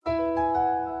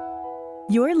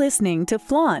You're listening to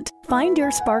Flaunt. Find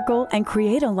your sparkle and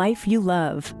create a life you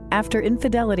love. After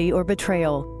infidelity or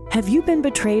betrayal, have you been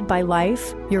betrayed by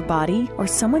life, your body, or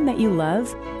someone that you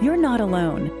love? You're not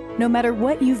alone. No matter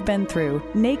what you've been through,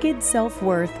 Naked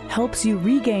Self-Worth helps you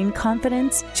regain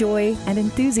confidence, joy, and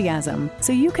enthusiasm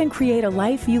so you can create a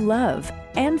life you love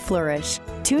and flourish.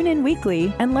 Tune in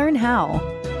weekly and learn how.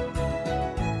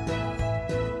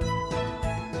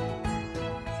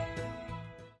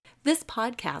 This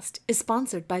podcast is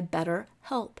sponsored by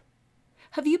BetterHelp.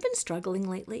 Have you been struggling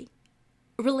lately?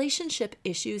 Relationship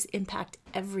issues impact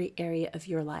every area of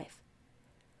your life.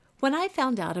 When I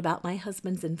found out about my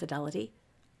husband's infidelity,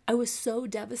 I was so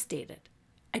devastated.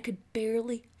 I could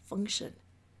barely function.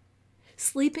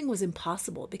 Sleeping was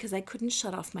impossible because I couldn't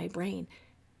shut off my brain.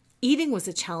 Eating was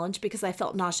a challenge because I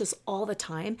felt nauseous all the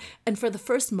time, and for the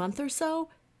first month or so,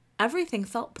 everything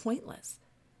felt pointless.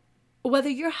 Whether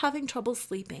you're having trouble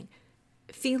sleeping,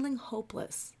 feeling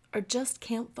hopeless, or just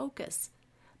can't focus,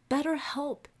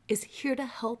 BetterHelp is here to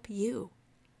help you.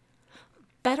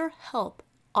 BetterHelp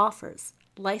offers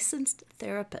licensed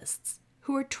therapists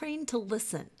who are trained to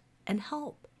listen and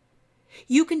help.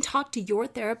 You can talk to your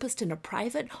therapist in a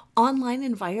private, online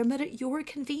environment at your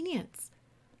convenience.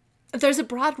 There's a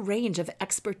broad range of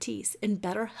expertise in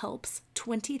BetterHelp's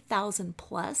 20,000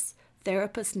 plus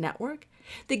therapist network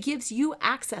that gives you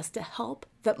access to help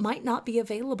that might not be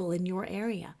available in your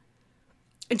area.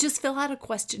 Just fill out a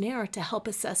questionnaire to help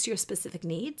assess your specific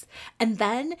needs, and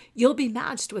then you'll be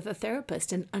matched with a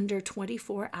therapist in under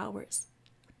 24 hours.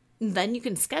 Then you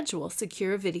can schedule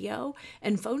secure video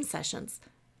and phone sessions.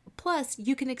 Plus,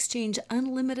 you can exchange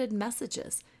unlimited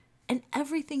messages, and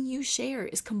everything you share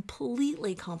is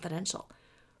completely confidential.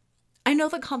 I know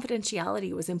that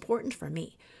confidentiality was important for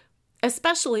me,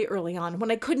 especially early on when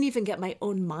I couldn't even get my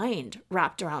own mind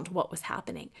wrapped around what was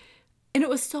happening. And it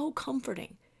was so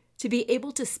comforting to be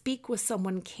able to speak with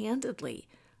someone candidly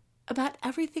about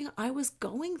everything I was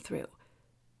going through,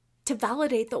 to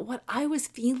validate that what I was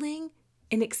feeling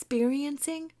and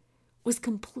experiencing was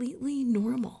completely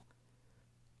normal.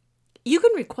 You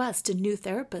can request a new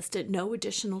therapist at no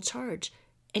additional charge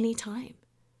anytime.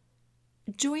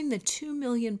 Join the 2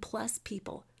 million plus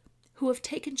people who have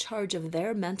taken charge of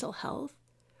their mental health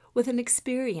with an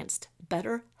experienced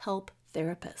BetterHelp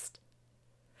therapist.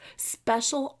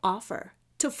 Special offer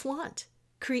to Flaunt.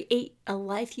 Create a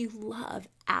life you love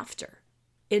after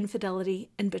infidelity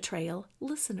and betrayal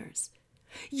listeners.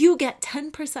 You get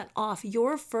 10% off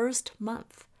your first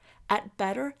month at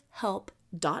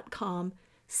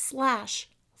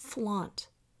betterhelp.com/flaunt.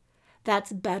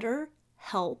 That's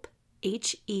BetterHelp,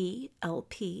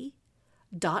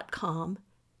 HELP.com/flaunt,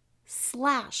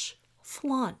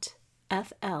 FLAUNT.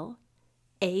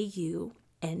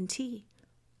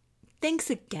 Thanks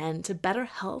again to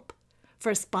BetterHelp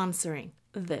for sponsoring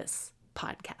this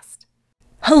podcast.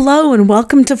 Hello and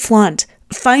welcome to Flaunt.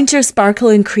 Find your sparkle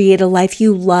and create a life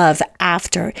you love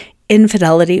after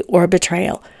infidelity or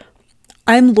betrayal.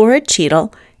 I'm Laura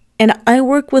Cheadle, and I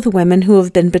work with women who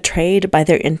have been betrayed by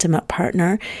their intimate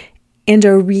partner and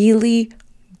are really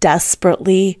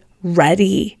desperately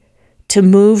ready to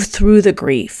move through the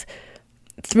grief,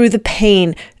 through the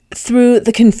pain, through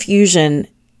the confusion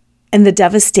and the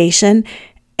devastation,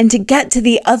 and to get to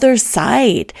the other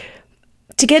side,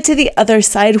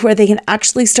 where they can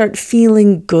actually start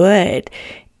feeling good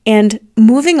and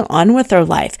moving on with their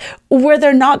life, where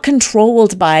they're not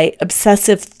controlled by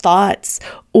obsessive thoughts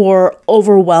or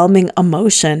overwhelming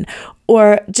emotion,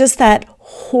 or just that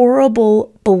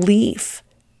horrible belief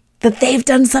that they've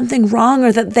done something wrong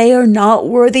or that they are not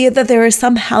worthy, that they are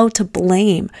somehow to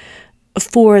blame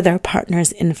for their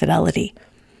partner's infidelity.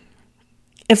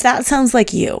 If that sounds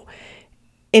like you,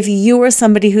 if you are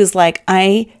somebody who's like,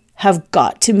 I have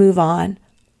got to move on,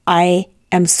 I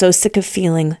am so sick of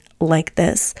feeling like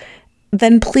this,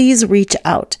 then please reach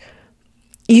out.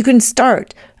 You can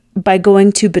start by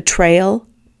going to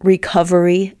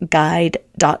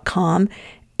betrayalrecoveryguide.com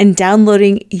and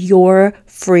downloading your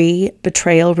free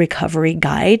betrayal recovery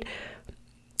guide.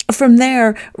 From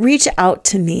there, reach out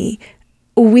to me.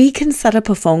 We can set up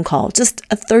a phone call, just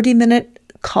a 30-minute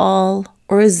call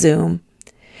or a Zoom.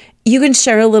 You can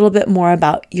share a little bit more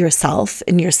about yourself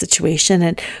and your situation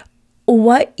and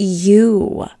what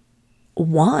you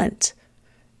want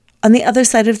on the other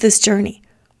side of this journey.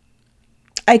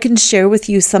 I can share with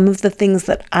you some of the things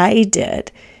that I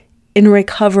did in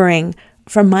recovering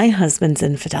from my husband's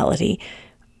infidelity.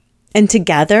 And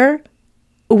together,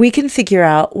 we can figure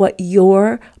out what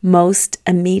your most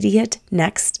immediate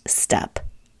next step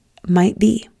might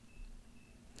be.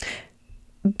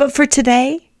 But for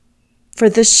today, for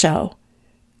this show,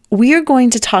 we are going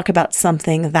to talk about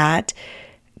something that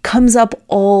comes up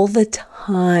all the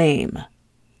time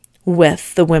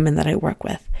with the women that I work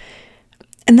with.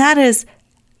 And that is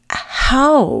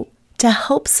how to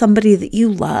help somebody that you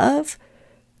love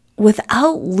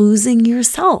without losing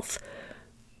yourself.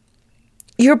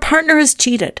 Your partner has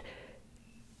cheated.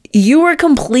 You are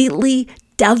completely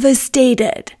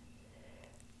devastated.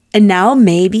 And now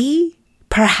maybe,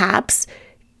 perhaps,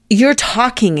 you're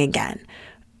talking again.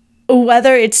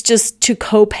 Whether it's just to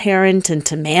co-parent and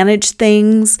to manage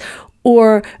things,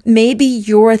 or maybe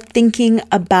you're thinking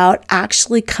about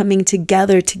actually coming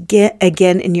together to get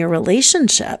again in your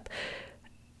relationship.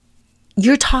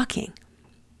 You're talking.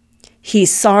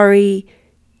 He's sorry.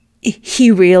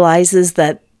 He realizes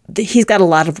that he's got a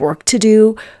lot of work to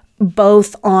do,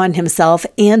 both on himself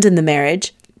and in the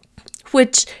marriage,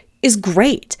 which is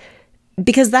great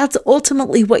because that's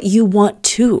ultimately what you want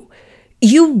too.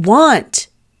 You want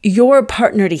your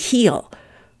partner to heal.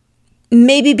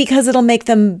 Maybe because it'll make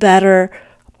them a better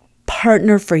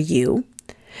partner for you.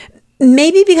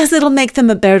 Maybe because it'll make them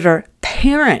a better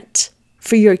parent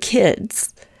for your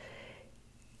kids.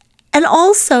 And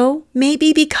also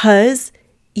maybe because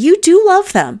you do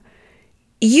love them.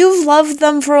 You've loved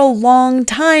them for a long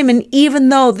time. And even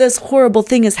though this horrible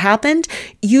thing has happened,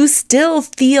 you still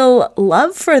feel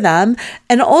love for them.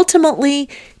 And ultimately,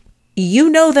 you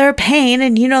know their pain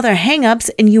and you know their hangups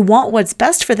and you want what's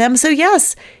best for them. So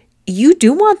yes, you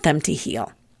do want them to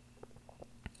heal.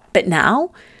 But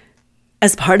now,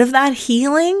 as part of that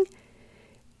healing,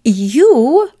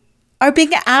 you are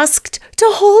being asked to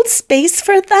hold space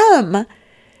for them,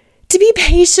 to be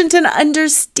patient and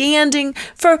understanding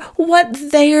for what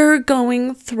they're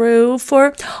going through,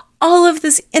 for all of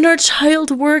this inner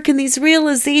child work and these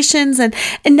realizations. And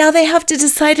now they have to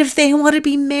decide if they want to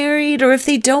be married or if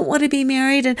they don't want to be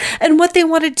married and what they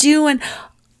want to do and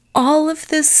all of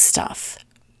this stuff.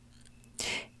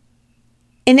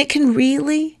 And it can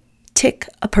really tick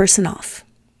a person off.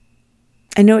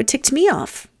 I know it ticked me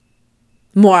off.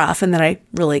 More often than I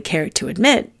really care to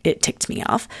admit, it ticked me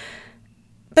off.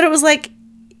 But it was like,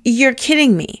 you're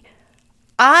kidding me.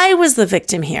 I was the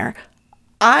victim here.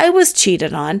 I was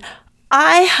cheated on.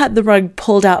 I had the rug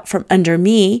pulled out from under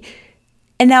me.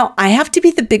 And now I have to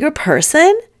be the bigger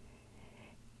person.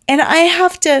 And I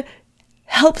have to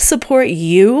help support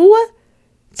you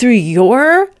through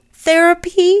your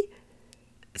therapy,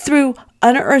 through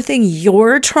unearthing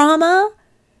your trauma.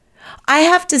 I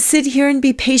have to sit here and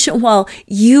be patient while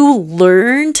you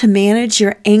learn to manage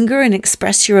your anger and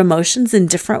express your emotions in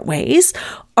different ways.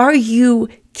 Are you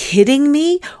kidding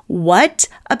me? What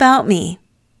about me?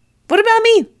 What about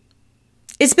me?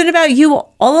 It's been about you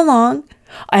all along.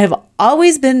 I have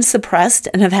always been suppressed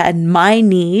and have had my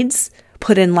needs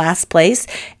put in last place.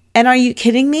 And are you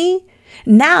kidding me?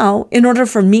 Now, in order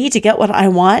for me to get what I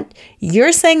want,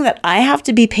 you're saying that I have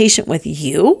to be patient with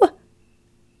you?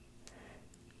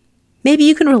 Maybe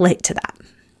you can relate to that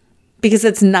because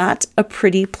it's not a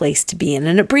pretty place to be in.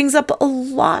 And it brings up a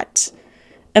lot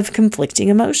of conflicting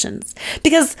emotions.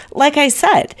 Because like I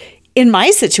said, in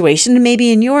my situation, and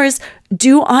maybe in yours,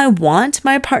 do I want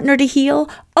my partner to heal?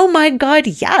 Oh my God,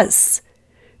 yes.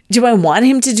 Do I want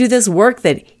him to do this work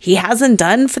that he hasn't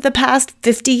done for the past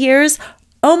 50 years?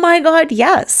 Oh my God,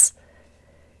 yes.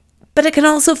 But it can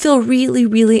also feel really,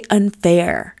 really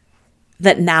unfair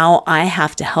that now I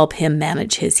have to help him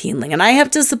manage his healing and I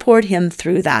have to support him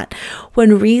through that,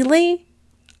 when really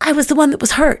I was the one that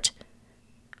was hurt.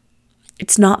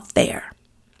 It's not fair.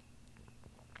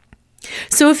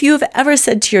 So if you have ever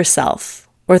said to yourself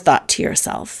or thought to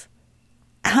yourself,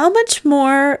 how much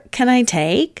more can I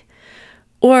take?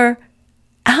 Or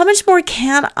how much more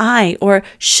can I or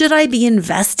should I be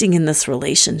investing in this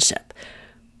relationship?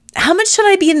 How much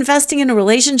should I be investing in a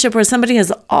relationship where somebody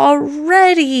has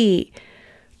already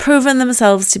proven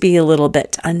themselves to be a little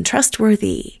bit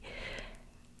untrustworthy?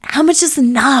 How much is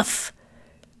enough?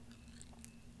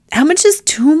 How much is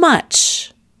too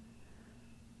much?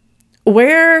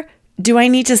 Where do I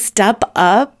need to step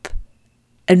up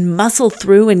and muscle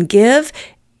through and give?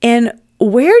 And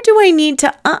where do I need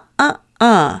to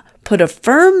put a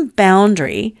firm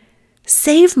boundary,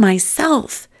 save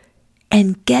myself,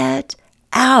 and get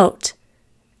out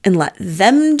and let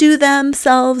them do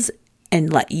themselves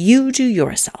and let you do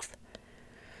yourself?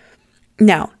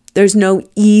 Now, there's no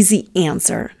easy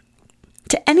answer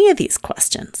to any of these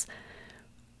questions.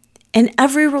 And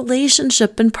every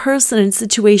relationship and person and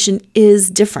situation is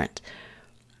different.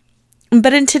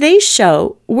 But in today's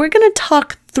show, we're going to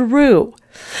talk through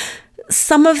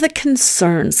some of the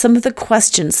concerns, some of the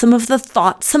questions, some of the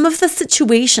thoughts, some of the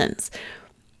situations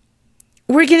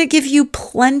We're going to give you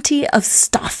plenty of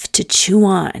stuff to chew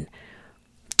on,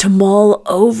 to mull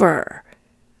over.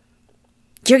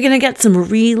 You're going to get some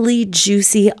really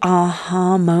juicy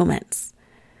aha moments.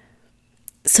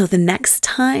 So the next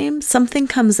time something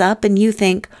comes up and you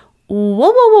think,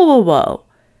 whoa,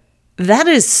 that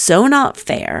is so not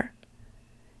fair,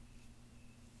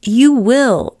 you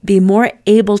will be more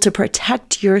able to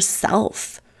protect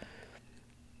yourself,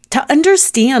 to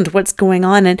understand what's going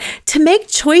on, and to make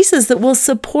choices that will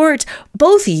support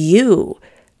both you,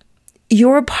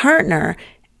 your partner,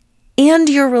 and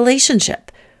your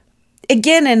relationship.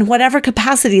 Again, in whatever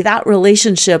capacity that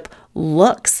relationship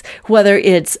looks, whether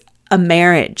it's a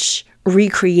marriage,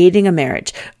 recreating a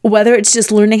marriage, whether it's just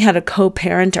learning how to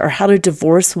co-parent or how to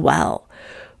divorce well,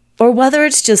 or whether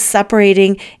it's just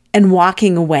separating and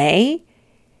walking away.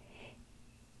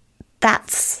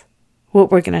 That's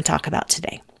what we're going to talk about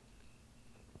today.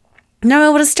 Now, I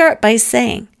want to start by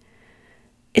saying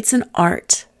it's an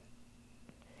art.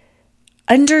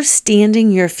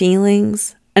 Understanding your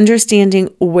feelings,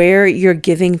 understanding where you're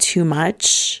giving too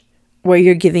much, where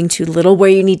you're giving too little,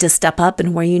 where you need to step up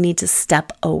and where you need to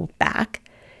step back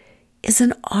is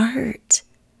an art.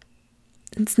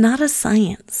 It's not a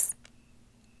science.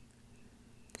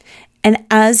 And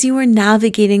as you are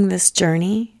navigating this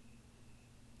journey,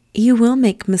 you will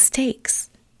make mistakes.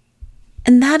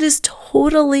 And that is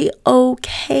totally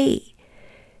okay.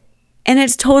 And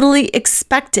it's totally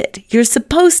expected. You're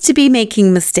supposed to be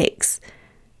making mistakes.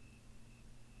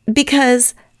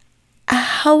 Because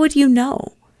how would you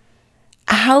know?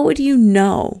 How would you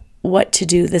know what to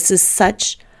do? This is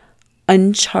such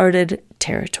uncharted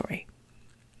territory.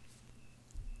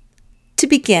 To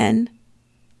begin,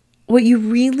 what you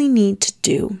really need to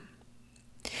do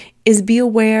is be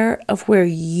aware of where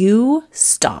you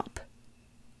stop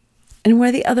and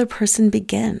where the other person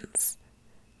begins.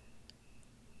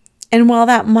 And while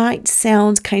that might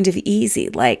sound kind of easy,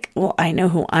 like, well, I know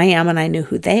who I am and I know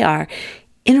who they are,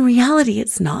 in reality,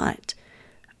 it's not.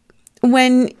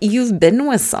 When you've been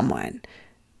with someone,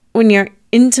 when you're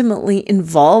intimately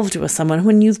involved with someone,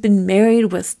 when you've been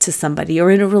married to somebody or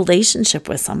in a relationship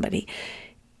with somebody,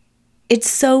 it's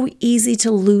so easy to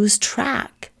lose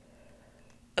track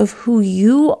of who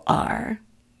you are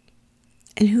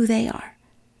and who they are.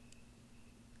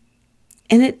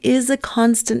 And it is a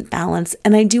constant balance.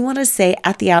 And I do want to say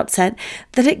at the outset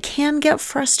that it can get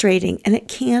frustrating and it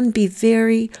can be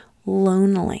very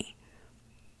lonely.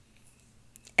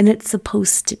 And it's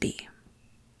supposed to be.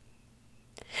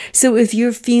 So if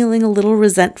you're feeling a little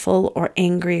resentful or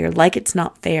angry or like it's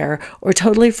not fair or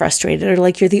totally frustrated or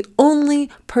like you're the only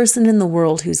person in the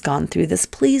world who's gone through this,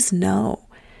 please know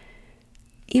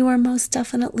you are most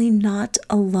definitely not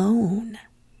alone.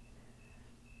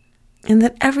 And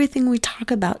that everything we talk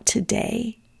about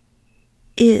today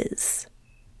is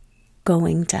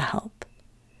going to help.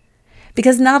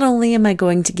 Because not only am I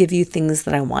going to give you things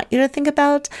that I want you to think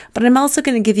about, but I'm also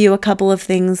going to give you a couple of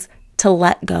things to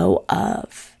let go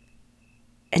of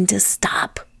and to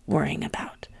stop worrying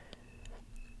about.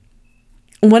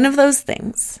 One of those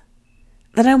things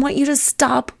that I want you to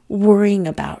stop worrying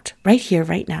about right here,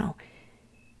 right now,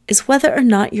 is whether or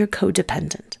not you're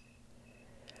codependent.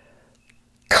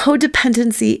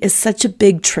 Codependency is such a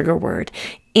big trigger word,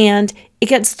 and it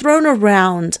gets thrown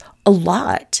around a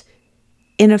lot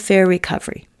in affair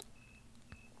recovery.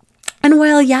 And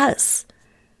while yes,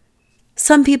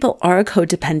 some people are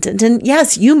codependent, and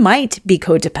yes, you might be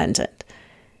codependent,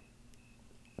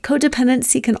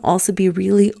 codependency can also be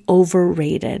really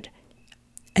overrated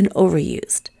and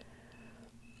overused.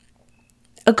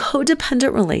 A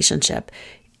codependent relationship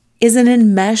is an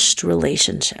enmeshed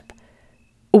relationship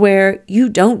where you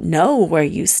don't know where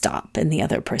you stop and the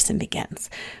other person begins,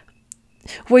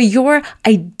 where your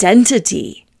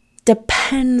identity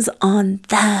depends on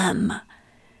them.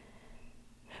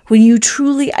 When you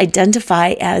truly identify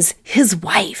as his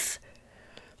wife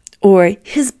or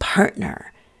his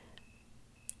partner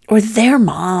or their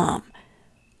mom,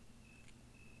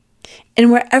 and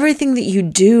where everything that you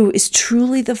do is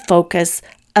truly the focus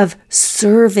of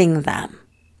serving them,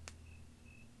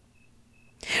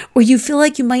 where you feel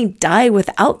like you might die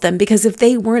without them because if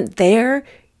they weren't there,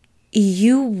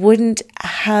 you wouldn't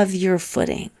have your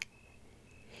footing.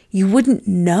 You wouldn't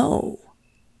know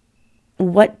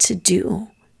what to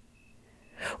do.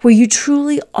 Where you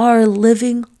truly are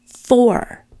living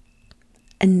for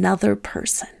another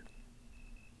person.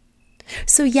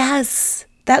 So yes,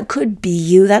 that could be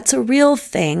you. That's a real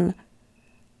thing.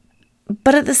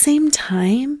 But at the same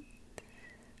time,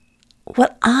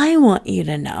 what I want you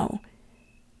to know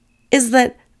is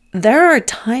that there are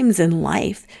times in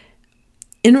life,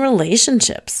 in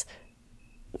relationships,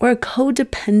 where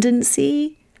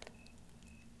codependency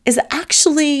is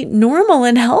actually normal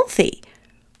and healthy.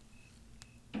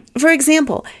 For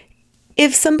example,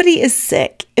 if somebody is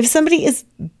sick, if somebody is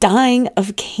dying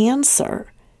of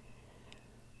cancer,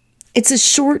 it's a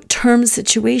short-term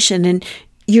situation and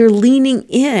you're leaning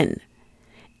in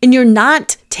and you're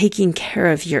not taking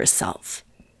care of yourself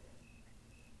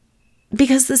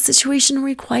because the situation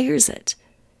requires it.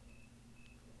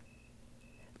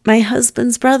 My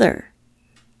husband's brother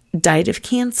died of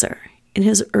cancer in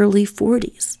his early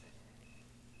 40s.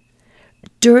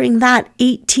 During that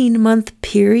 18-month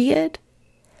period,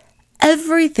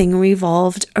 everything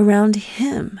revolved around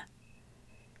him.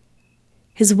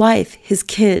 His wife, his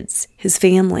kids, his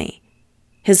family,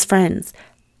 his friends.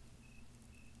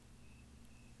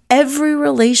 Every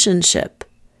relationship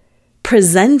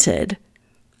presented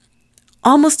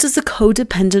almost as a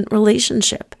codependent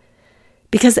relationship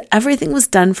because everything was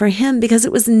done for him because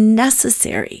it was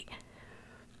necessary.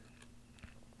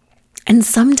 And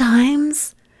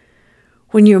sometimes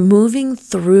when you're moving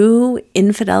through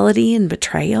infidelity and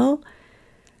betrayal,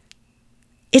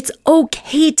 it's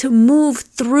okay to move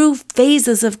through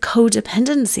phases of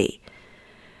codependency.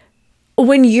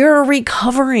 When you're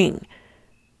recovering,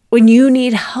 when you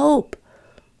need help,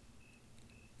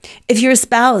 if your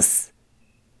spouse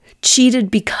cheated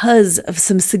because of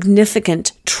some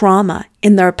significant trauma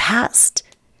in their past,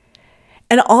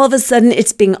 and all of a sudden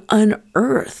it's being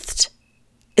unearthed,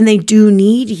 and they do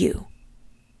need you,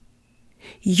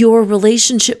 your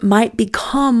relationship might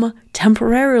become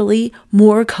temporarily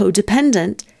more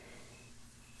codependent,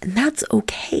 and that's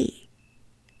okay.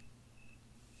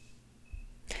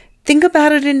 Think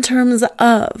about it in terms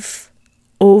of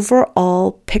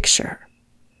overall picture,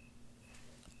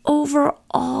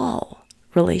 overall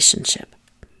relationship.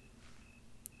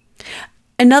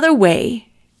 Another way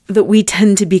that we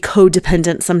tend to be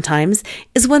codependent sometimes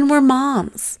is when we're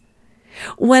moms,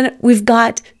 when we've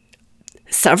got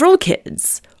several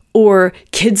kids, or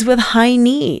kids with high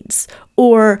needs,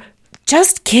 or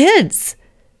just kids.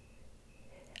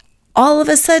 All of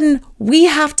a sudden, we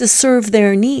have to serve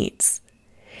their needs.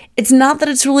 It's not that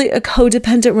it's really a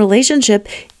codependent relationship.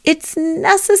 It's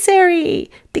necessary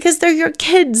because they're your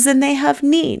kids and they have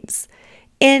needs.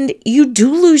 And you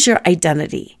do lose your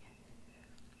identity.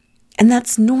 And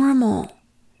that's normal.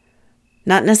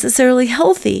 Not necessarily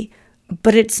healthy,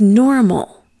 but it's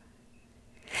normal.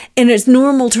 And it's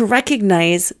normal to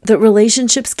recognize that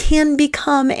relationships can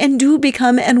become and do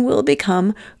become and will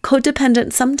become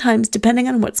codependent sometimes depending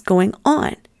on what's going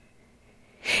on.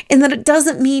 And that it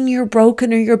doesn't mean you're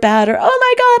broken or you're bad or, oh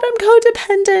my God,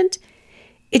 I'm codependent.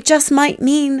 It just might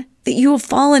mean that you have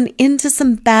fallen into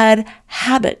some bad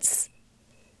habits.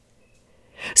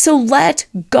 So let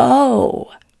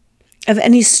go of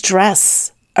any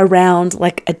stress around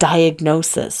like a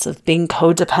diagnosis of being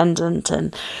codependent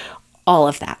and all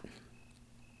of that.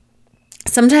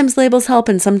 Sometimes labels help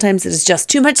and sometimes it is just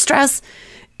too much stress.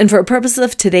 And for purposes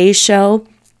of today's show,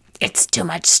 it's too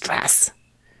much stress.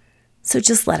 So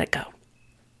just let it go.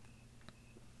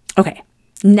 Okay,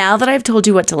 now that I've told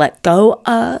you what to let go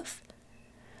of,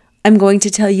 I'm going to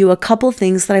tell you a couple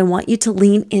things that I want you to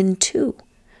lean into.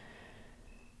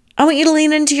 I want you to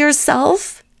lean into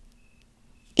yourself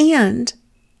and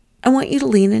I want you to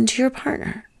lean into your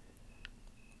partner.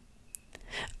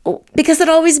 Because it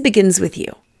always begins with you.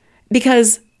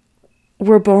 Because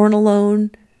we're born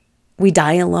alone, we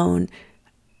die alone.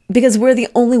 Because we're the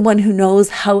only one who knows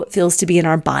how it feels to be in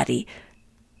our body.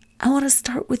 I want to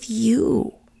start with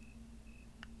you.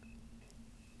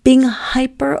 Being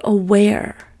hyper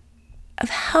aware of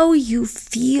how you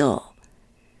feel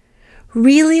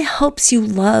really helps you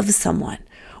love someone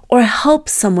or help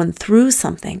someone through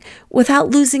something without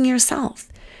losing yourself.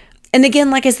 And again,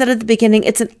 like I said at the beginning,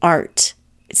 it's an art.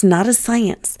 It's not a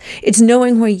science. It's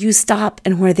knowing where you stop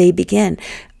and where they begin.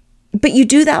 But you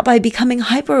do that by becoming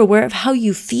hyper aware of how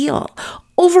you feel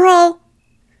overall,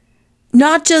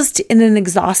 not just in an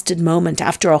exhausted moment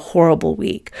after a horrible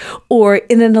week or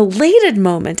in an elated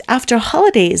moment after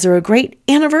holidays or a great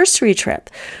anniversary trip,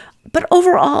 but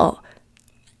overall,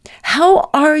 how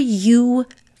are you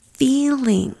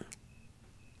feeling?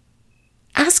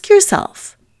 Ask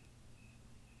yourself,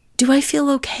 do I feel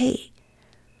okay?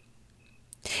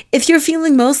 If you're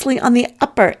feeling mostly on the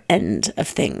upper end of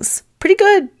things, pretty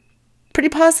good, pretty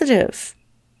positive,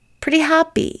 pretty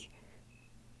happy,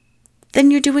 then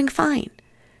you're doing fine.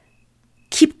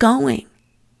 Keep going.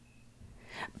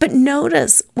 But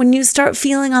notice when you start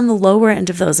feeling on the lower end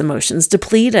of those emotions,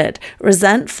 depleted,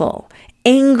 resentful,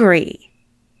 angry,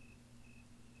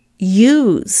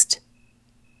 used,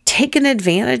 taken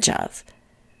advantage of,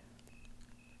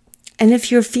 And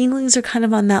if your feelings are kind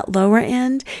of on that lower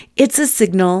end, it's a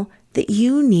signal that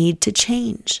you need to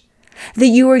change, that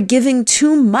you are giving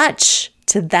too much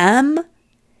to them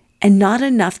and not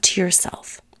enough to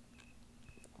yourself.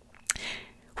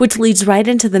 Which leads right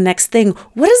into the next thing.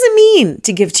 What does it mean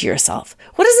to give to yourself?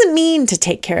 What does it mean to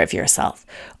take care of yourself?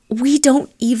 We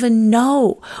don't even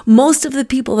know. Most of the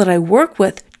people that I work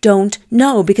with don't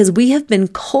know because we have been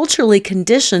culturally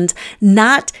conditioned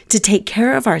not to take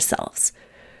care of ourselves.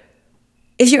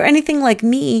 If you're anything like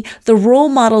me, the role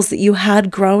models that you had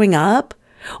growing up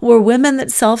were women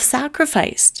that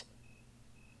self-sacrificed,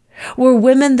 were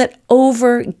women that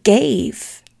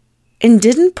overgave and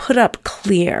didn't put up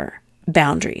clear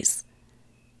boundaries,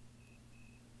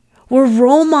 were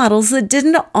role models that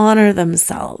didn't honor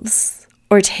themselves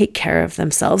or take care of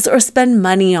themselves or spend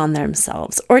money on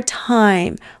themselves or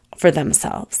time for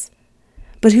themselves,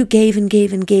 but who gave and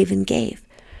gave and gave and gave.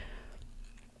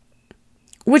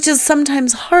 Which is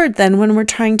sometimes hard then when we're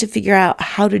trying to figure out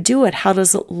how to do it. How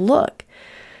does it look?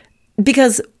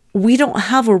 Because we don't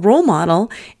have a role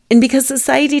model, and because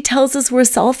society tells us we're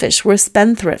selfish, we're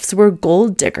spendthrifts, we're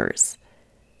gold diggers.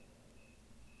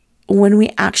 When we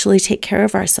actually take care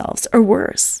of ourselves, or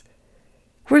worse,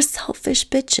 we're selfish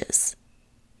bitches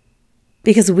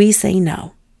because we say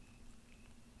no.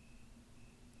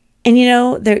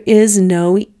 And there is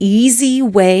no easy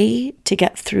way to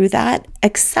get through that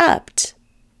except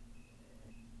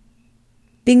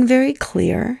being very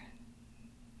clear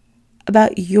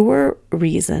about your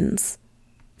reasons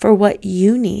for what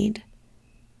you need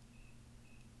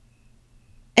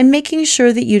and making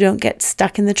sure that you don't get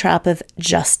stuck in the trap of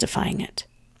justifying it.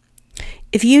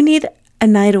 If you need a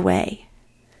night away,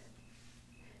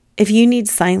 if you need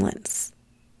silence,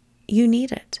 you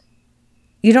need it.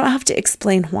 You don't have to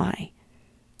explain why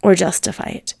or justify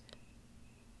it.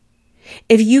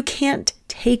 If you can't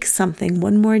take something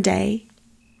one more day,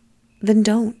 then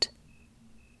don't.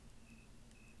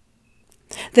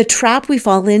 The trap we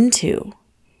fall into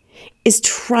is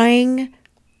trying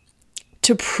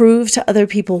to prove to other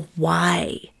people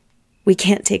why we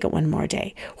can't take it one more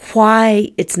day,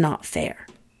 why it's not fair.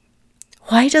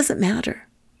 Why does it matter?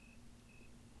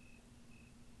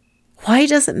 Why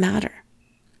does it matter?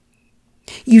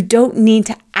 You don't need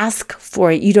to ask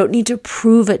for it. You don't need to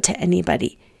prove it to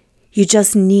anybody. You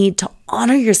just need to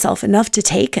honor yourself enough to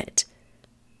take it.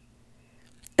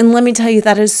 And let me tell you,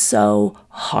 that is so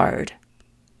hard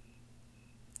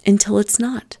until it's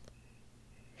not.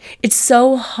 It's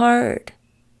so hard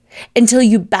until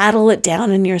you battle it down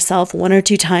in yourself one or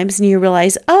two times and you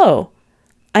realize, oh,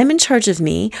 I'm in charge of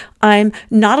me. I'm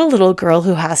not a little girl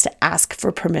who has to ask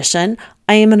for permission.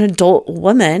 I am an adult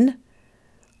woman.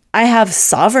 I have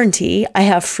sovereignty. I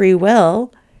have free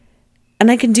will. And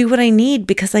I can do what I need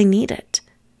because I need it.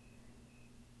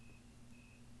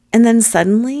 And then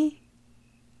suddenly,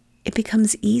 it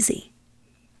becomes easy.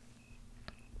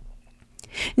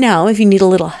 Now, if you need a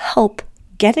little help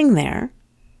getting there,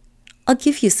 I'll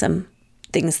give you some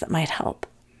things that might help.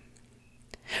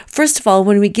 First of all,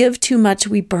 when we give too much,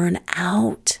 we burn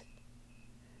out.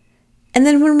 And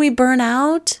then when we burn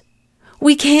out,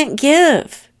 we can't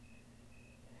give.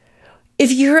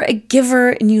 If you're a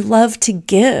giver and you love to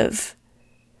give,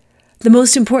 the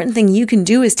most important thing you can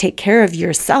do is take care of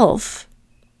yourself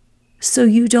so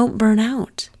you don't burn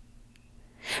out.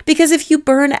 Because if you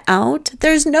burn out,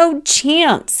 there's no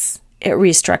chance at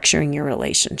restructuring your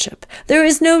relationship. There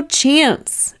is no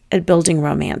chance at building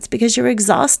romance because you're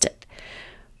exhausted.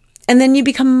 And then you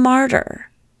become a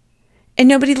martyr. And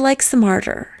nobody likes a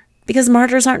martyr because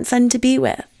martyrs aren't fun to be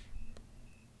with.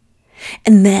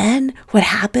 And then what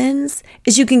happens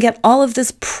is you can get all of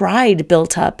this pride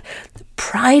built up,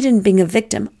 pride in being a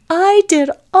victim. I did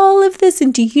all of this,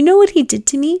 and do you know what he did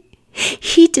to me?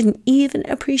 He didn't even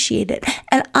appreciate it.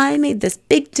 And I made this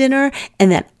big dinner,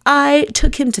 and then I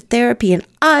took him to therapy, and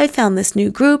I found this new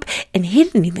group, and he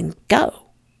didn't even go.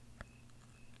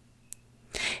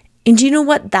 And do you know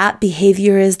what that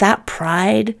behavior is? That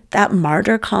pride, that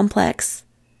martyr complex?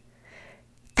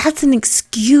 That's an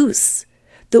excuse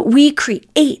that we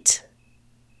create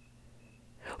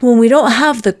when we don't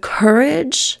have the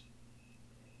courage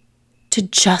to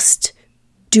just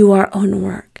do our own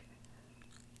work.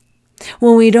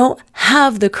 When we don't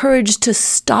have the courage to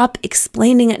stop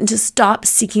explaining it and to stop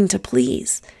seeking to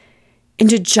please and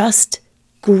to just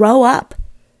grow up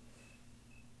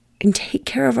and take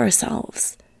care of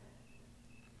ourselves.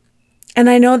 And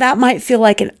I know that might feel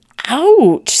like an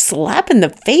ouch, slap in the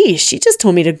face. She just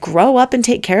told me to grow up and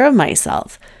take care of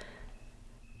myself.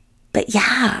 But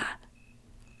yeah,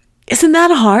 isn't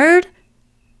that hard?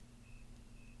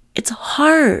 It's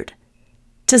hard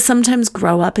to sometimes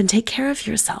grow up and take care of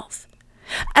yourself.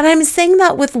 And I'm saying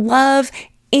that with love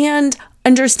and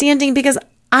understanding because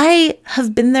I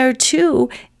have been there too,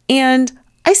 and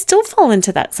I still fall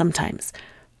into that sometimes.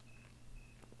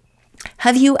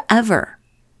 Have you ever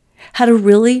had a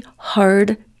really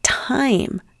hard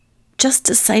time just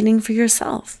deciding for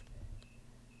yourself?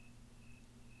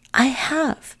 I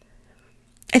have.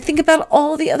 I think about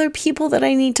all the other people that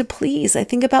I need to please. I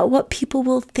think about what people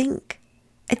will think.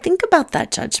 I think about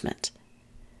that judgment.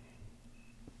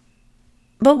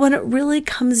 But when it really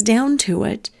comes down to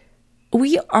it,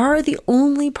 we are the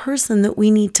only person that we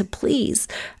need to please,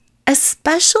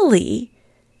 especially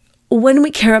when we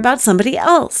care about somebody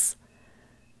else.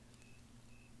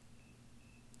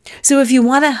 So if you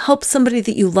want to help somebody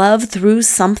that you love through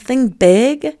something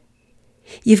big,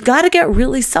 you've got to get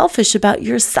really selfish about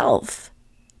yourself,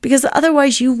 because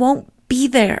otherwise you won't be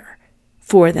there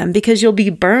for them, because you'll be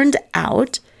burned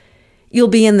out. You'll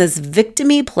be in this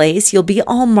victim-y place. You'll be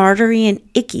all martyry and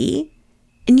icky,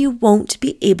 and you won't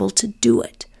be able to do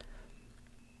it.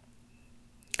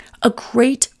 A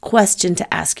great question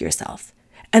to ask yourself,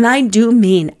 and I do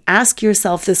mean ask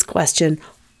yourself this question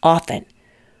often.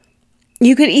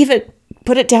 You could even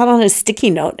put it down on a sticky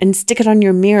note and stick it on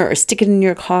your mirror or stick it in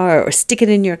your car or stick it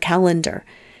in your calendar.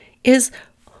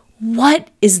 What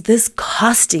is this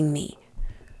costing me?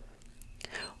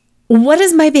 What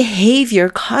is my behavior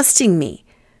costing me?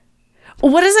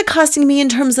 What is it costing me in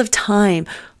terms of time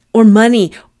or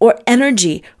money or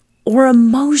energy or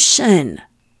emotion?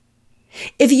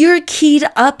 If you're keyed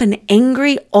up and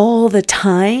angry all the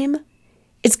time,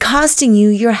 it's costing you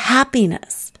your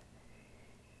happiness.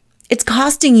 It's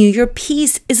costing you your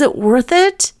peace. Is it worth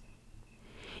it?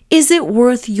 Is it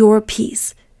worth your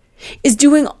peace? Is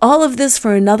doing all of this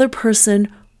for another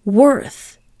person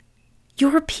worth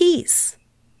your peace?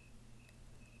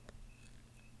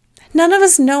 None of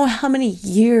us know how many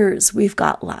years we've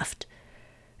got left.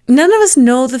 None of us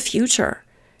know the future.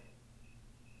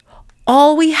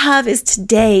 All we have is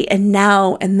today and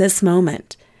now and this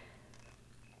moment.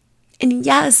 And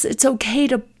yes, it's okay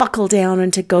to buckle down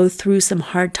and to go through some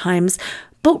hard times,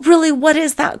 but really, what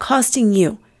is that costing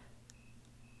you?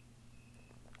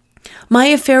 My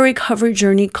affair recovery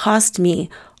journey cost me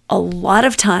a lot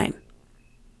of time.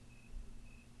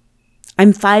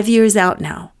 I'm 5 years out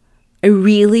now. I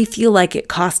really feel like it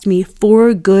cost me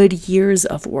 4 good years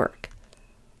of work.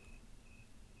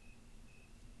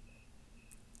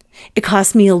 It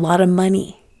cost me a lot of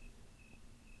money.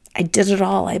 I did it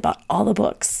all. I bought all the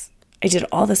books. I did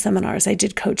all the seminars. I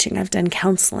did coaching. I've done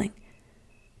counseling.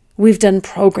 We've done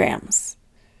programs.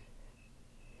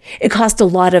 It cost a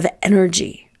lot of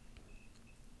energy.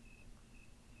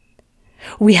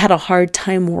 We had a hard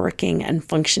time working and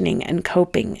functioning and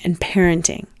coping and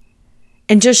parenting.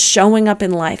 And just showing up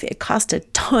in life, it cost a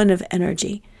ton of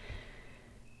energy.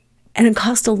 And it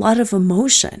cost a lot of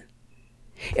emotion.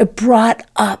 It brought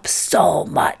up so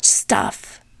much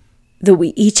stuff that we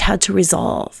each had to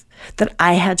resolve, that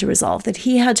I had to resolve, that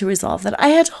he had to resolve, that I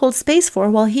had to hold space for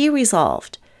while he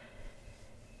resolved.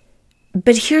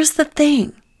 But here's the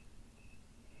thing.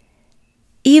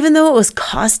 Even though it was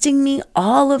costing me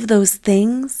all of those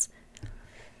things,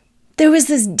 there was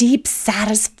this deep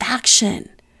satisfaction.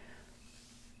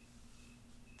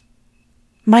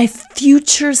 My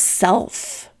future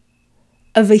self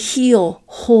of a healed,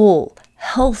 whole,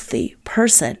 healthy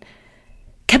person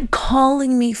kept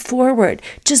calling me forward.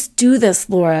 Just do this,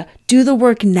 Laura. Do the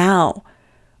work now.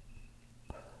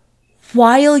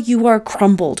 While you are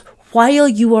crumbled, while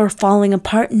you are falling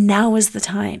apart, now is the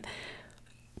time.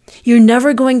 You're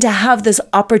never going to have this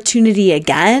opportunity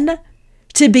again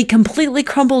to be completely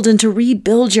crumbled and to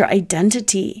rebuild your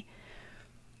identity,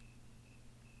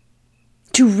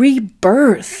 to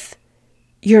rebirth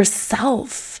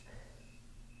yourself,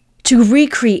 to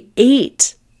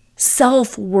recreate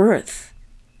self-worth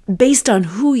based on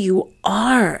who you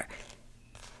are.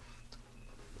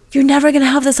 You're never going to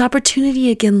have this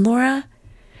opportunity again, Laura.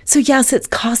 So yes, it's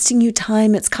costing you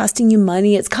time, it's costing you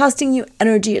money, it's costing you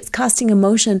energy, it's costing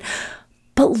emotion,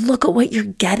 but look at what you're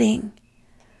getting.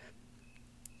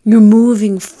 You're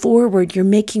moving forward, you're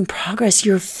making progress,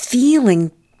 you're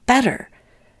feeling better.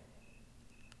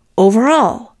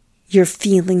 Overall, you're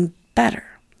feeling better,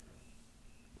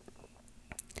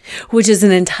 which is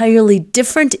an entirely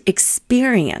different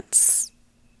experience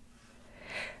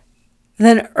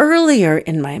than earlier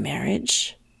in my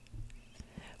marriage,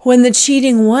 when the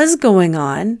cheating was going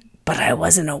on, but I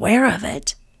wasn't aware of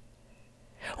it.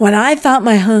 When I thought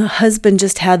my husband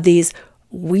just had these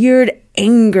weird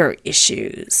anger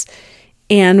issues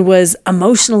and was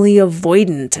emotionally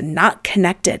avoidant and not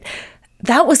connected,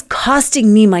 that was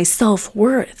costing me my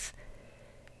self-worth.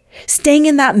 Staying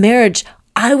in that marriage,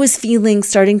 I was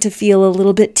starting to feel a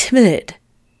little bit timid.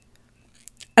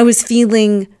 I was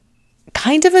feeling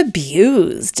kind of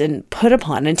abused and put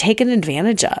upon and taken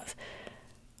advantage of.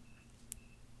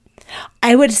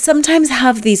 I would sometimes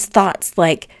have these thoughts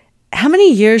like, how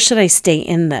many years should I stay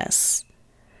in this?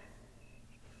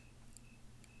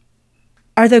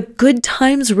 Are the good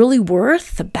times really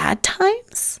worth the bad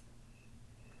times?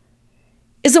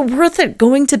 Is it worth it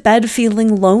going to bed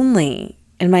feeling lonely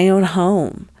in my own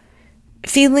home,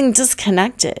 feeling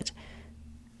disconnected,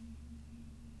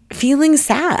 feeling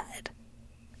sad?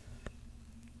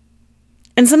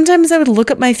 And sometimes I would look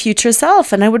at my future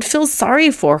self and I would feel sorry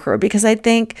for her because I'd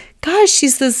think, gosh,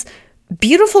 she's this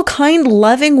beautiful, kind,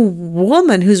 loving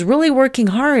woman who's really working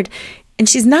hard and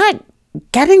she's not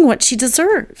getting what she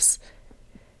deserves.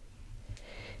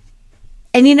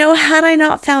 And had I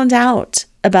not found out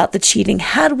about the cheating,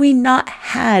 had we not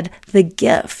had the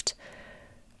gift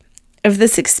of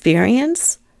this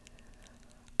experience,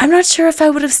 I'm not sure if I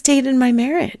would have stayed in my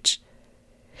marriage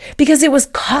because it was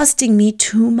costing me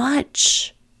too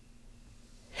much.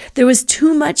 There was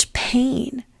too much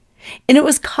pain, and it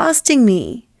was costing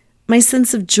me my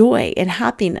sense of joy and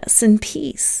happiness and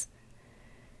peace.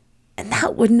 And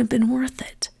that wouldn't have been worth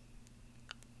it.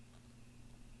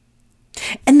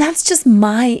 And that's just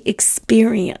my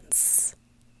experience.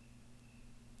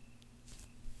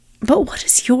 But what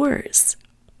is yours?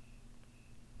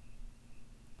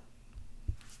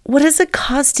 What is it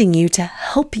costing you to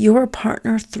help your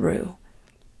partner through?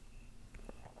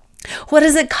 What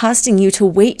is it costing you to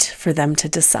wait for them to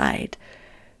decide?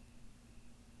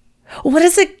 What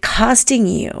is it costing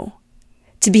you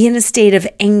to be in a state of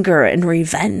anger and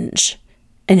revenge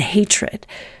and hatred?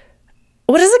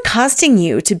 What is it costing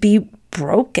you to be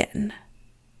broken?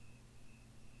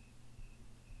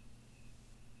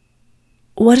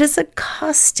 What is it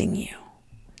costing you?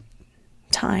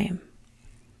 Time,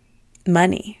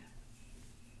 money,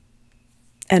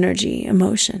 energy,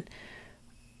 emotion.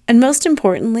 And most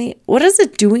importantly, what is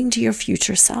it doing to your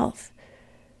future self?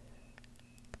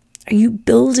 Are you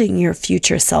building your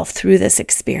future self through this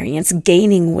experience,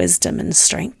 gaining wisdom and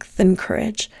strength and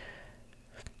courage?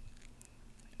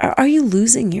 Or are you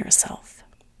losing yourself?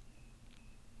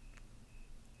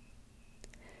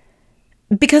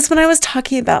 Because when I was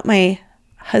talking about my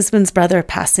husband's brother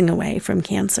passing away from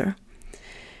cancer,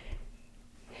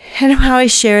 and how I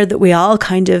shared that we all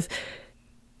kind of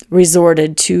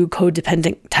resorted to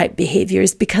codependent type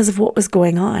behaviors because of what was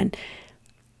going on.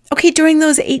 Okay, during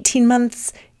those 18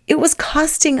 months, it was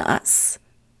costing us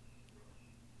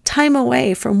time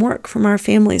away from work, from our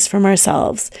families, from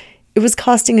ourselves. It was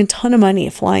costing a ton of money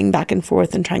flying back and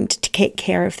forth and trying to take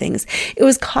care of things. It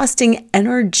was costing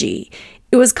energy.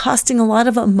 It was costing a lot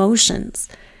of emotions.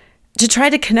 To try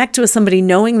to connect with somebody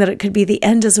knowing that it could be the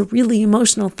end is a really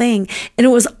emotional thing. And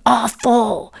it was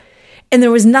awful. And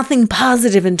there was nothing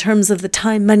positive in terms of the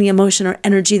time, money, emotion, or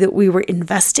energy that we were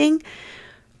investing.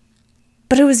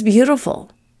 But it was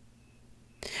beautiful.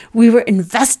 We were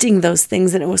investing those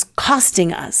things and it was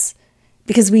costing us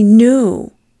because we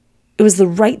knew it was the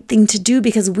right thing to do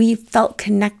because we felt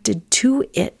connected to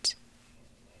it.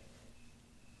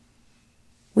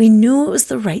 We knew it was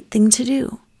the right thing to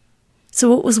do.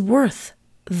 So it was worth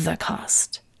the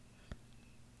cost.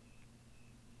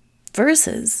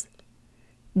 Versus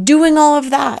doing all of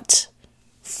that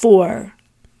for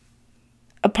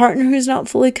a partner who's not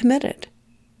fully committed.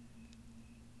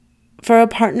 For a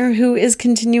partner who is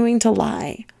continuing to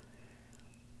lie.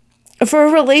 For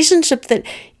a relationship that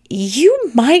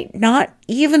you might not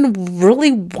even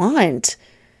really want,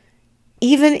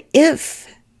 even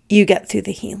if you get through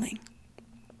the healing.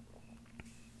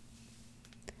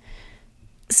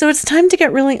 So it's time to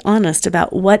get really honest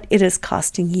about what it is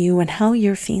costing you and how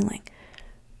you're feeling.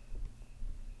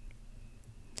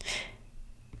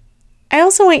 I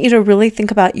also want you to really think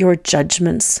about your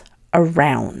judgments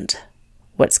around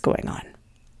what's going on.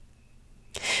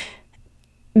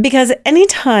 Because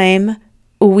anytime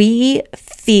we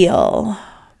feel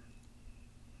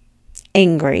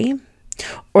angry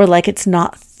or like it's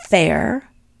not fair,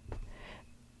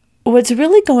 what's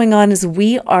really going on is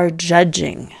we are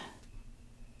judging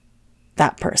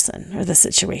that person or the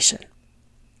situation.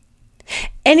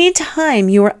 Anytime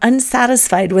you are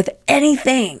unsatisfied with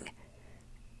anything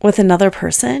with another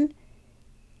person,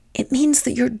 it means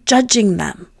that you're judging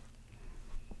them.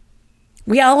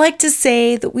 We all like to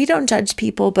say that we don't judge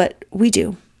people, but we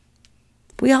do.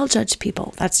 We all judge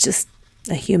people. That's just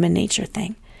a human nature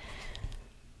thing.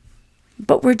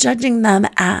 But we're judging them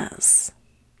as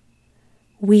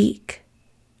weak,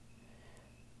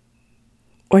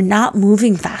 or not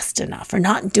moving fast enough, or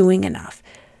not doing enough.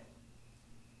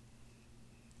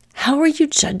 how are you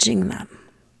judging them?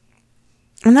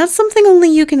 And that's something only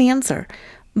you can answer.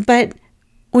 But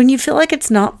when you feel like it's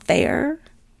not fair,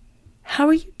 how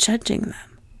are you judging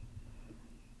them?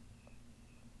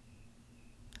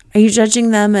 Are you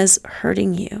judging them as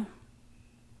hurting you?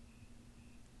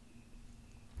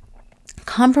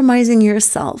 Compromising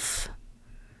yourself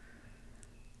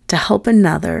to help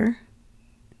another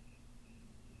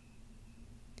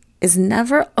is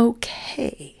never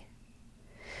okay.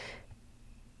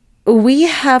 We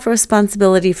have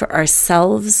responsibility for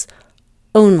ourselves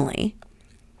only.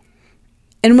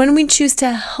 And when we choose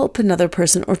to help another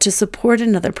person or to support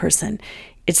another person,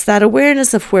 it's that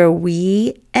awareness of where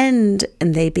we end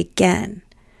and they begin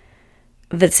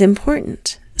that's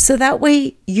important. So that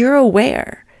way you're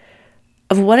aware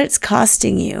of what it's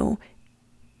costing you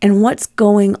and what's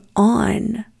going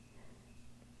on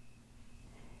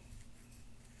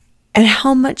and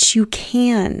how much you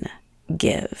can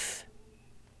give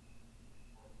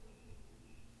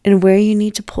and where you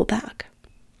need to pull back.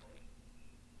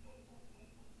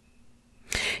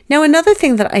 Now, another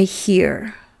thing that I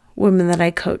hear women that I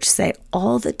coach say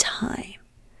all the time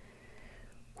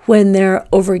when they're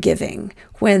overgiving,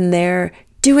 when they're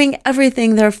doing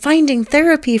everything, they're finding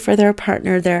therapy for their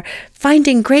partner, they're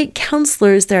finding great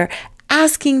counselors, they're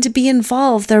asking to be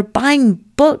involved, they're buying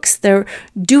books, they're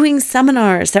doing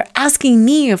seminars, they're asking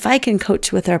me if I can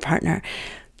coach with their partner.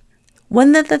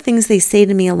 One of the things they say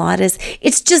to me a lot is,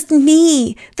 it's just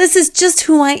me. This is just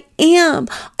who I am.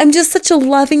 I'm just such a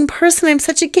loving person. I'm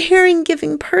such a caring,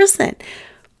 giving person.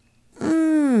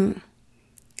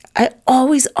 I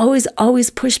always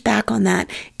push back on that.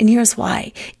 And here's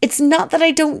why. It's not that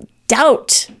I don't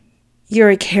doubt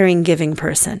you're a caring, giving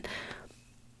person,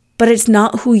 but it's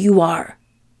not who you are.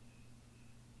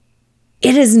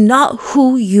 It is not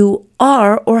who you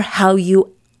are or how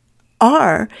you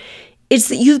are. It's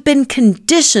that you've been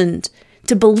conditioned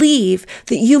to believe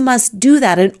that you must do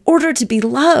that in order to be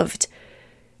loved,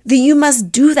 that you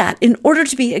must do that in order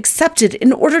to be accepted,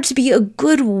 in order to be a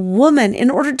good woman, in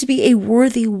order to be a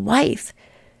worthy wife.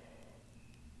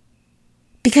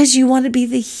 Because you want to be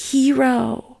the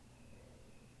hero,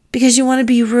 because you want to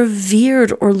be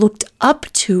revered or looked up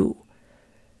to.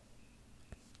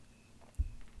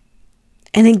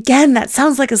 And again, that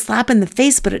sounds like a slap in the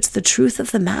face, but it's the truth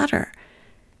of the matter.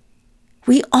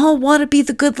 We all want to be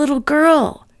the good little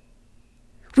girl.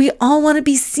 We all want to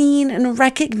be seen and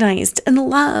recognized and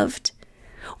loved.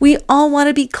 We all want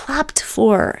to be clapped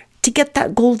for to get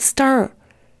that gold star.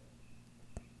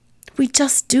 We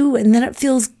just do, and then it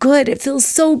feels good. It feels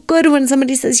so good when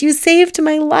somebody says, "You saved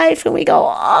my life," and we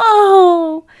go,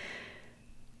 "Oh."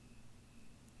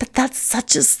 But that's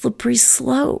such a slippery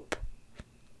slope.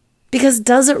 Because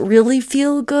does it really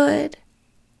feel good?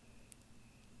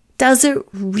 Does it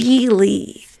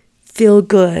really feel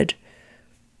good?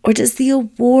 Or does the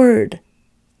award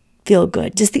feel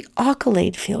good? Does the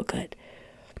accolade feel good?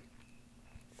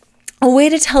 A way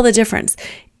to tell the difference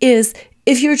is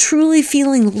if you're truly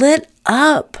feeling lit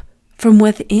up from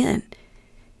within,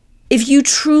 if you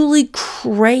truly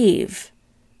crave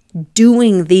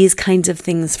doing these kinds of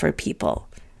things for people,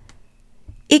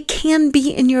 it can be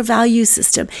in your value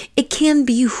system. It can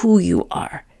be who you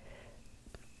are.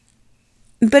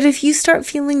 But if you start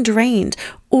feeling drained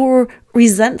or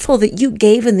resentful that you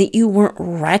gave and that you weren't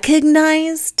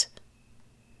recognized,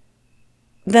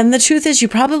 then the truth is you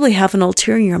probably have an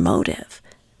ulterior motive.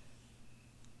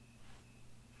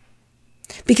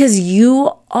 Because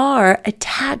you are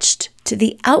attached to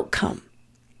the outcome.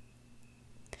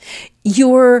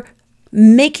 You're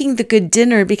making the good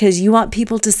dinner because you want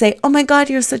people to say, "Oh my God,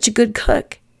 you're such a good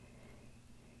cook."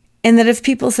 And that if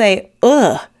people say,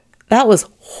 "Ugh, that was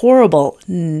horrible,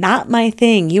 not my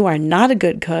thing, you are not a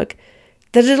good cook,"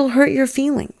 that it'll hurt your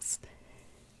feelings.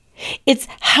 It's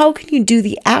how can you do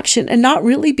the action and not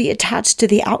really be attached to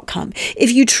the outcome?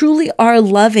 If you truly are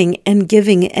loving and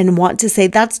giving and want to say,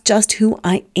 "That's just who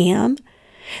I am,"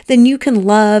 then you can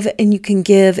love and you can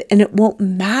give, and it won't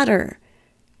matter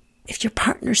if your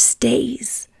partner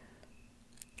stays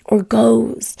or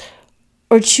goes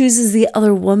or chooses the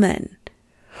other woman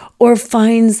or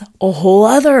finds a whole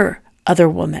other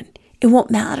woman. It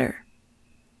won't matter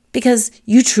because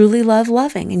you truly love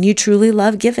loving and you truly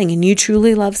love giving and you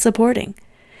truly love supporting.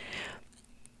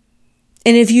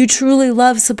 And if you truly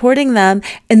love supporting them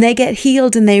and they get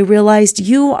healed and they realized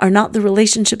you are not the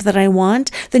relationship that I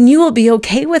want, then you will be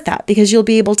okay with that because you'll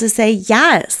be able to say,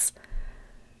 "Yes,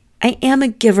 I am a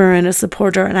giver and a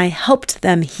supporter, and I helped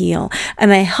them heal,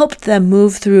 and I helped them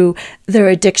move through their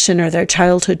addiction or their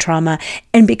childhood trauma.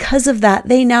 And because of that,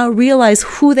 they now realize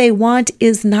who they want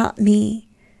is not me.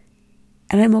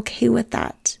 And I'm okay with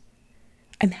that.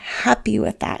 I'm happy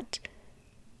with that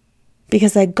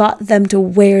because I got them to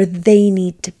where they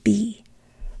need to be.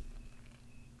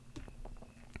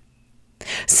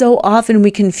 So often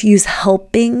we confuse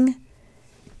helping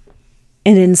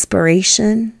and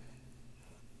inspiration.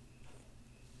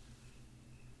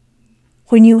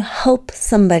 When you help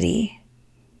somebody,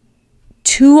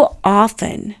 too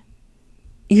often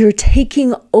you're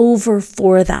taking over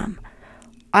for them.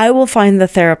 I will find the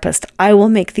therapist. I will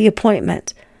make the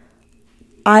appointment.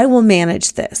 I will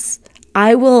manage this.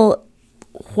 I will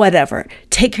whatever.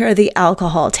 Take care of the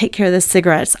alcohol. Take care of the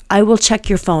cigarettes. I will check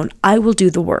your phone. I will do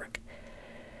the work.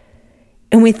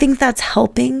 And we think that's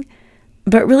helping,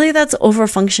 but really that's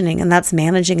overfunctioning and that's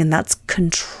managing and that's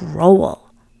control.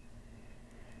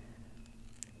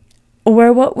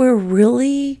 Where what we're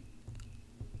really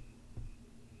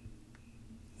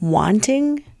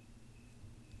wanting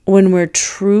when we're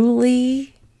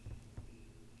truly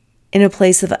in a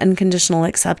place of unconditional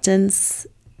acceptance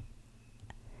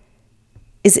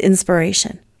is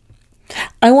inspiration.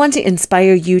 I want to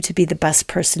inspire you to be the best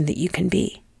person that you can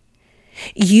be.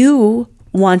 You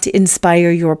want to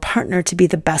inspire your partner to be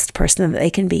the best person that they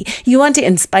can be. You want to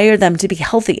inspire them to be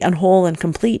healthy and whole and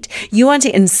complete. You want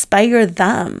to inspire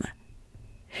them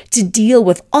to deal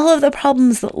with all of the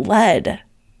problems that led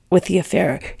with the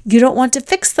affair. You don't want to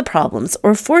fix the problems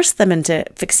or force them into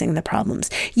fixing the problems.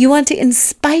 You want to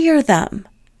inspire them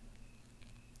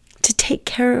to take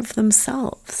care of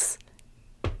themselves.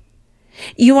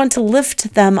 You want to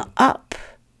lift them up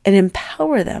and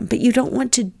empower them, but you don't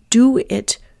want to do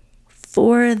it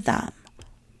for them.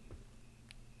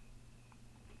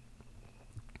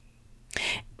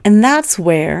 And that's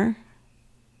where,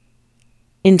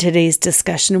 in today's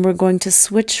discussion, we're going to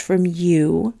switch from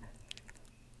you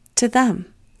to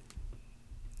them.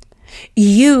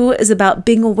 You is about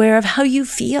being aware of how you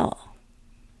feel.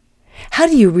 How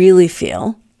do you really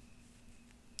feel?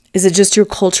 Is it just your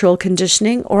cultural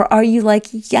conditioning? Or are you like,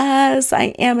 yes, I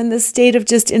am in this state of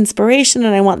just inspiration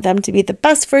and I want them to be the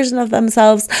best version of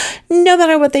themselves, no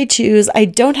matter what they choose. I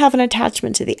don't have an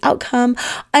attachment to the outcome.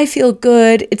 I feel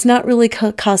good. It's not really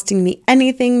costing me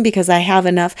anything because I have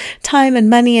enough time and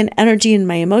money and energy and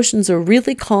my emotions are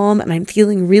really calm and I'm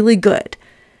feeling really good.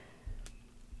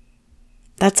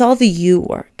 That's all the you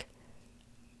work.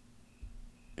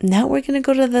 Now we're going to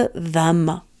go to the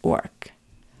them work.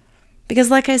 Because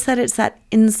like I said, it's that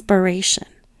inspiration.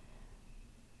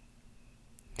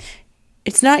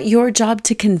 It's not your job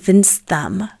to convince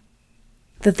them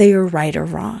that they are right or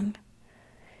wrong.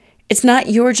 It's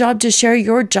not your job to share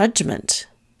your judgment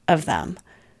of them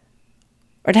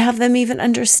or to have them even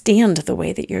understand the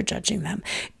way that you're judging them.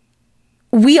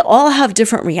 We all have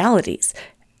different realities.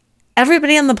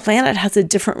 Everybody on the planet has a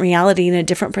different reality and a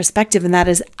different perspective, and that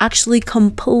is actually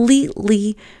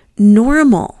completely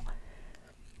normal.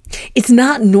 It's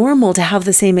not normal to have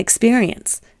the same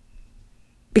experience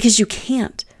because you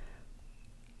can't.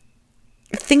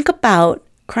 Think about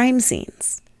crime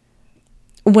scenes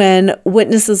when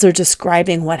witnesses are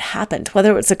describing what happened,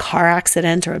 whether it's a car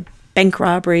accident or a bank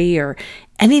robbery or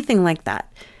anything like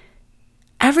that.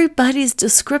 Everybody's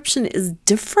description is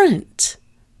different.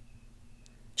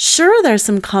 Sure, there's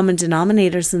some common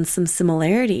denominators and some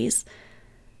similarities,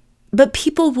 but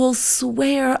people will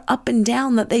swear up and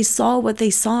down that they saw what they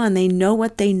saw and they know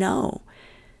what they know.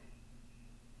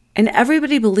 And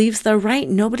everybody believes they're right.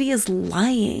 Nobody is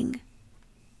lying.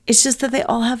 It's just that they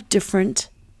all have different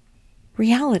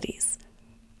realities.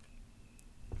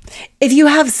 If you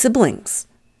have siblings,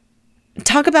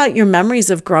 talk about your memories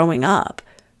of growing up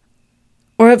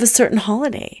or of a certain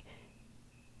holiday.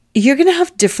 You're going to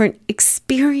have different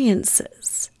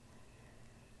experiences.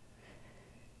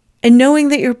 And knowing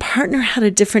that your partner had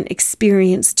a different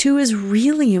experience too is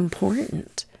really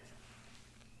important.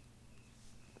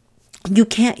 You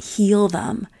can't heal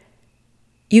them.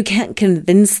 You can't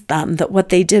convince them that what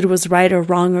they did was right or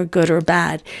wrong or good or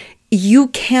bad. You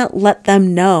can't let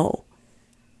them know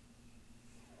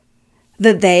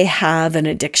that they have an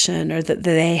addiction or that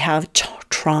they have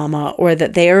trauma or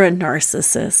that they are a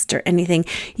narcissist or anything.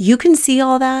 You can see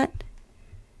all that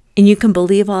and you can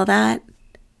believe all that.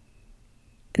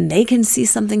 And they can see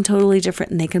something totally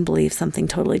different and they can believe something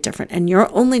totally different. And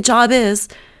your only job is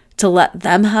to let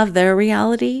them have their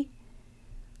reality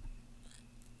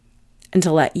and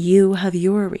to let you have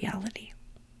your reality.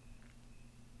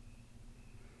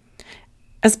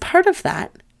 As part of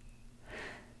that,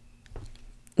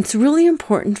 it's really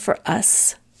important for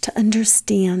us to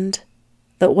understand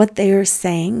that what they are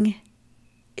saying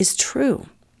is true.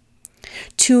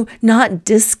 To not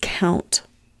discount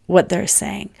what they're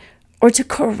saying, or to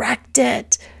correct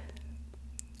it,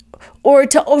 or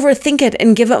to overthink it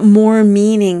and give it more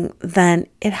meaning than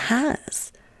it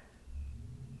has.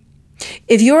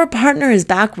 If your partner is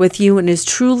back with you and is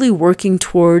truly working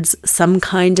towards some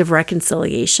kind of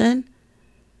reconciliation,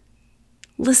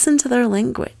 listen to their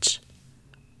language.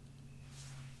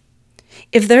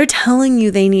 If they're telling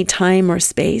you they need time or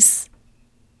space,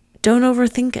 don't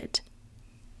overthink it.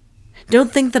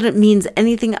 Don't think that it means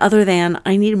anything other than,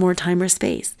 I need more time or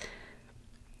space.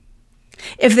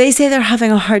 If they say they're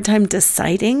having a hard time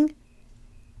deciding,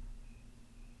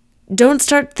 don't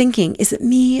start thinking, is it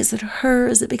me? Is it her?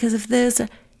 Is it because of this?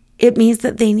 It means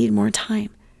that they need more time.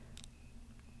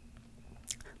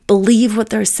 Believe what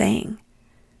they're saying.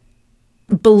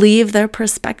 Believe their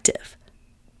perspective.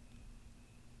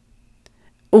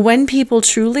 When people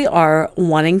truly are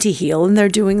wanting to heal and they're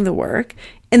doing the work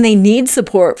and they need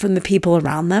support from the people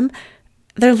around them,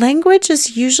 their language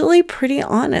is usually pretty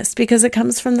honest because it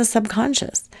comes from the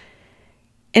subconscious.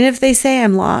 And if they say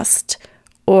I'm lost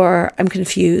or I'm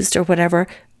confused or whatever,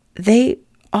 they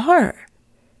are.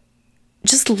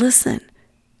 Just listen.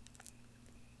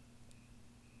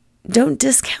 Don't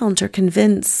discount or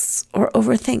convince or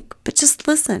overthink, but just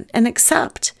listen and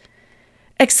accept.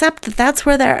 Accept that that's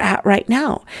where they're at right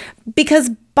now. Because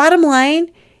bottom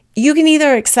line, you can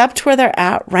either accept where they're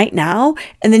at right now,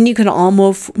 and then you can all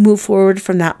move forward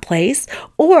from that place,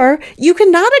 or you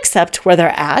cannot accept where they're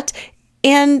at,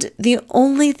 and the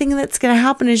only thing that's going to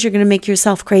happen is you're going to make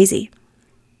yourself crazy.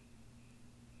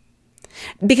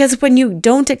 Because when you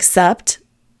don't accept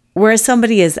where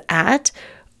somebody is at,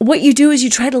 what you do is you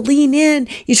try to lean in,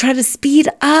 you try to speed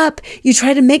up, you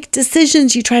try to make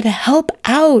decisions, you try to help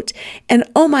out, and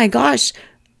oh my gosh,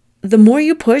 the more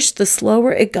you push, the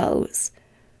slower it goes.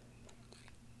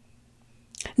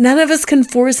 None of us can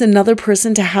force another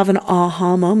person to have an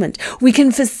aha moment. We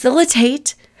can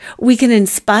facilitate, we can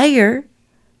inspire,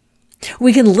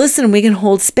 we can listen, we can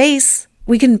hold space,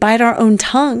 we can bite our own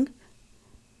tongue.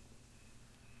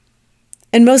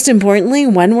 And most importantly,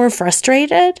 when we're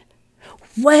frustrated,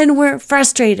 when we're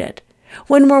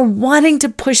wanting to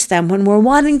push them, when we're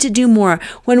wanting to do more,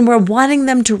 when we're wanting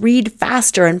them to read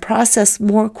faster and process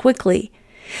more quickly,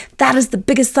 that is the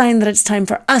biggest sign that it's time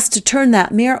for us to turn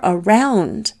that mirror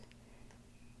around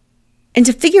and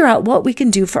to figure out what we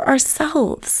can do for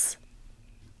ourselves.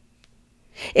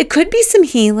 It could be some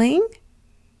healing,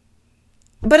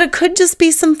 but it could just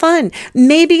be some fun.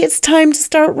 Maybe it's time to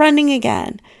start running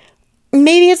again.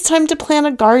 Maybe it's time to plant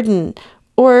a garden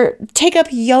or take up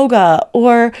yoga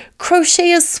or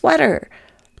crochet a sweater.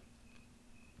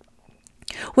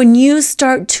 When you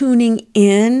start tuning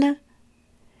in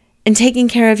and taking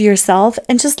care of yourself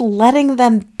and just letting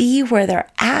them be where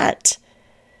they're at,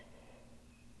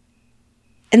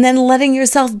 and then letting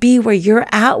yourself be where you're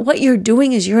at, what you're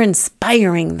doing is you're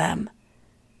inspiring them.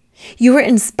 You are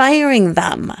inspiring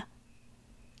them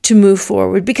to move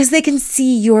forward because they can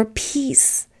see your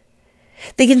peace.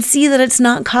 They can see that it's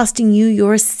not costing you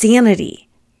your sanity.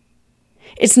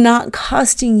 It's not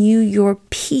costing you your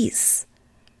peace.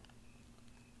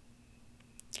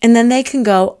 And then they can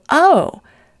go, oh,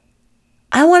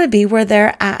 I want to be where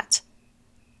they're at.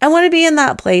 I want to be in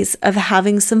that place of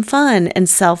having some fun and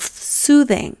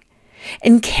self-soothing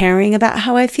and caring about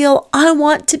how I feel. I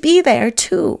want to be there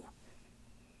too.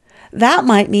 That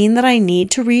might mean that I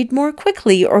need to read more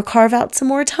quickly or carve out some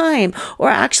more time or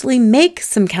actually make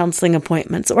some counseling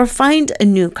appointments or find a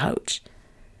new coach.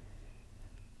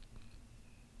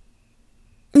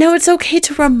 No, it's okay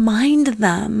to remind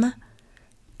them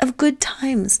of good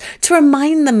times, to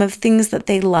remind them of things that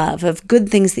they love, of good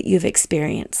things that you've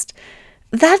experienced.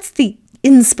 That's the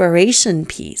inspiration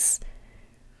piece.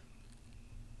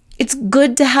 It's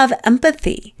good to have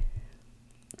empathy,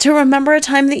 to remember a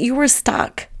time that you were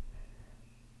stuck.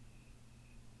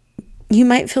 You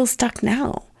might feel stuck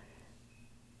now,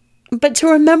 but to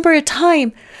remember a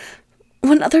time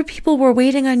when other people were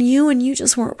waiting on you and you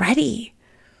just weren't ready.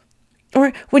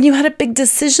 Or when you had a big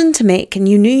decision to make and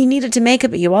you knew you needed to make it,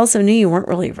 but you also knew you weren't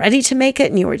really ready to make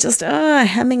it and you were just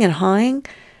hemming and hawing.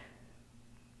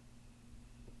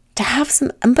 To have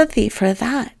some empathy for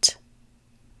that.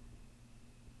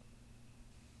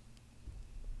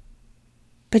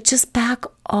 But just back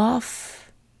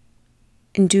off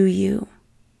and do you.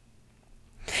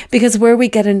 Because where we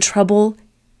get in trouble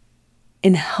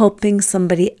in helping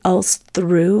somebody else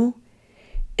through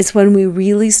is when we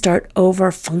really start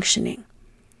over-functioning.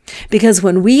 Because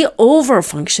when we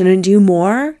over-function and do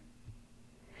more,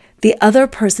 the other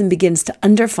person begins to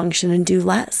under-function and do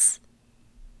less.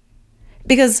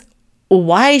 Because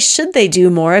why should they do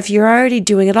more if you're already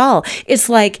doing it all? It's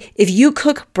like if you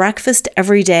cook breakfast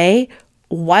every day,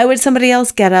 why would somebody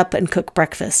else get up and cook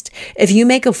breakfast? If you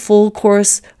make a full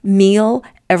course meal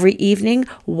every evening,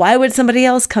 why would somebody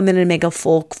else come in and make a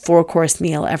full 4-course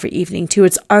meal every evening too?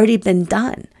 It's already been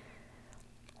done.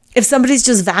 If somebody's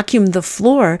just vacuumed the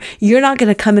floor, you're not going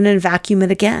to come in and vacuum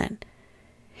it again.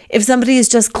 If somebody has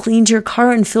just cleaned your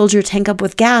car and filled your tank up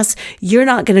with gas, you're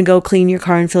not going to go clean your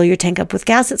car and fill your tank up with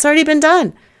gas. It's already been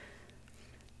done.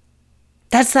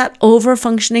 That's that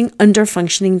over-functioning,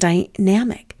 under-functioning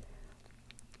dynamic.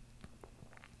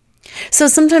 So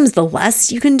sometimes the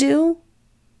less you can do,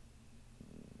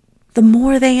 the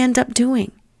more they end up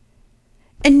doing.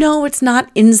 And no, it's not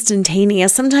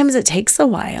instantaneous. Sometimes it takes a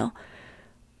while.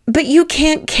 But you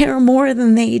can't care more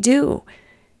than they do.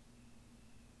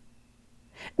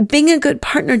 Being a good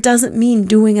partner doesn't mean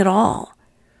doing it all.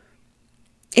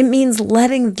 It means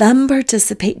letting them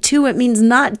participate too. It means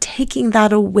not taking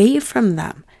that away from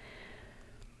them.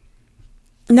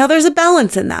 Now, there's a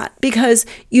balance in that because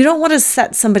you don't want to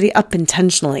set somebody up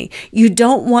intentionally. You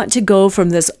don't want to go from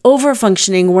this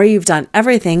over-functioning where you've done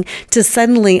everything to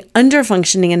suddenly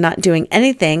under-functioning and not doing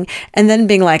anything and then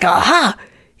being like, aha,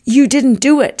 you didn't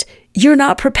do it. You're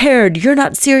not prepared. You're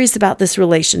not serious about this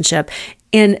relationship,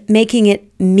 and making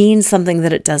it mean something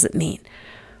that it doesn't mean.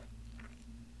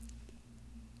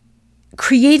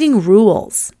 Creating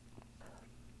rules,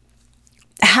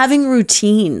 having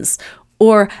routines,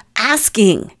 or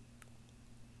asking.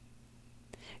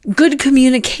 Good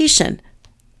communication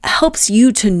helps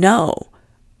you to know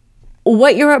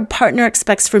what your partner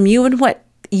expects from you and what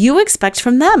you expect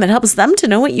from them. It helps them to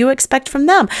know what you expect from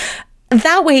them.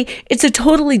 That way, it's a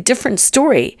totally different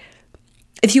story.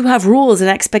 If you have rules and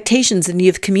expectations and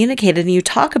you've communicated and you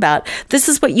talk about, this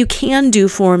is what you can do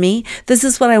for me. This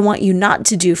is what I want you not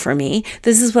to do for me.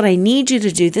 This is what I need you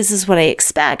to do. This is what I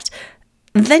expect.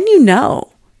 Then you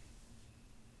know.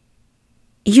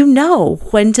 You know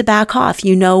when to back off.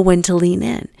 You know when to lean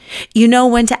in. You know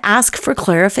when to ask for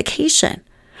clarification.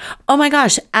 Oh my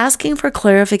gosh, asking for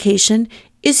clarification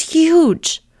is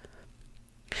huge.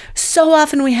 So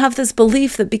often we have this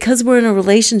belief that because we're in a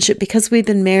relationship, because we've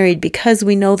been married, because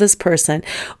we know this person,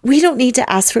 we don't need to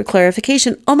ask for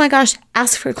clarification. Oh my gosh,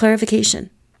 ask for clarification.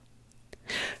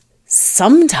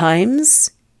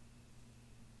 Sometimes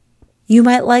you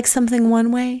might like something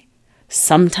one way.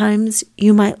 Sometimes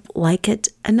you might like it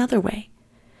another way.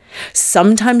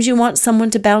 Sometimes you want someone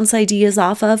to bounce ideas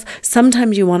off of.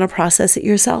 Sometimes you want to process it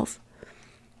yourself.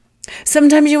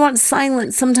 Sometimes you want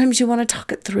silence. Sometimes you want to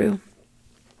talk it through.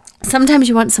 Sometimes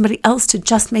you want somebody else to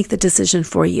just make the decision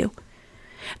for you.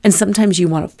 And sometimes you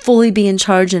want to fully be in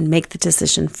charge and make the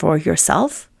decision for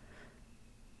yourself.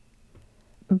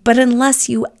 But unless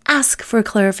you ask for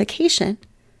clarification,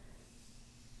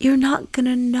 you're not going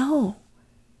to know.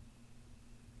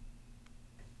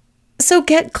 So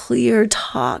get clear,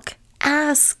 talk,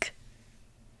 ask.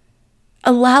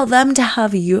 Allow them to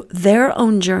have their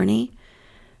own journey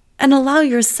and allow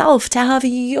yourself to have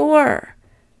your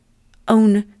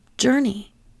own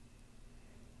journey.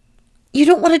 You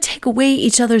don't want to take away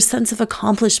each other's sense of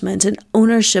accomplishment and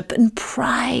ownership and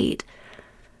pride,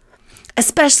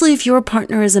 especially if your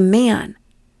partner is a man.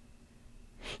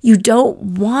 You don't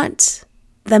want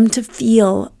them to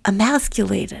feel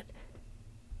emasculated.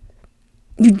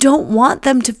 You don't want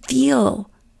them to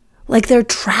feel like they're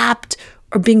trapped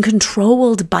or being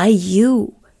controlled by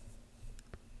you.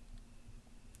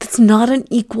 That's not an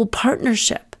equal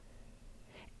partnership.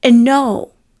 And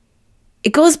no,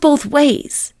 it goes both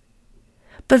ways.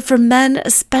 But for men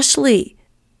especially,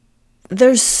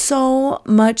 there's so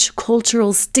much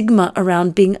cultural stigma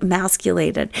around being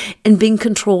emasculated and being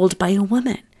controlled by a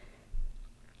woman.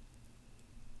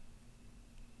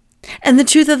 And the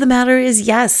truth of the matter is,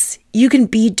 yes, you can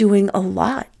be doing a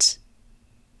lot.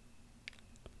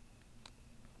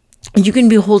 You can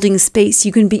be holding space.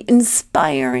 You can be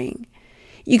inspiring.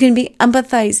 You can be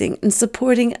empathizing and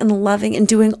supporting and loving and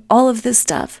doing all of this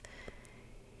stuff.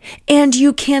 And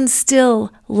you can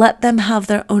still let them have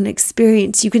their own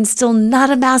experience. You can still not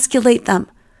emasculate them.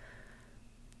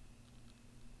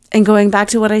 And going back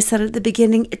to what I said at the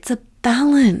beginning, it's a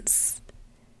balance.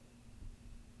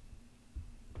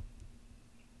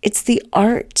 It's the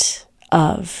art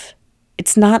of.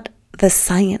 It's not the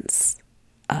science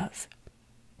of.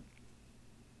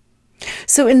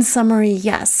 So in summary,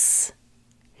 yes,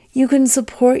 you can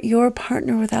support your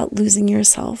partner without losing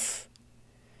yourself.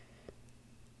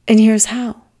 And here's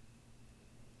how.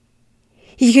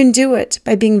 You can do it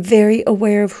by being very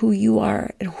aware of who you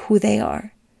are and who they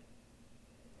are.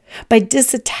 By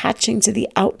disattaching to the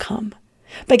outcome.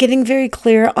 By getting very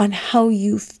clear on how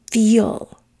you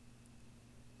feel.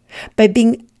 By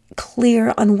being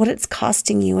clear on what it's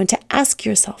costing you and to ask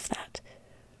yourself that.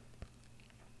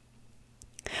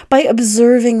 by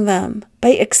observing them, by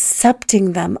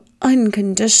accepting them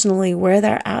unconditionally where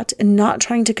they're at and not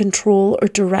trying to control or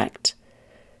direct,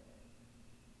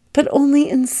 but only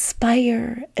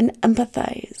inspire and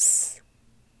empathize.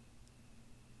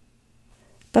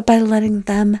 But by letting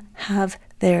them have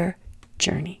their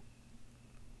journey.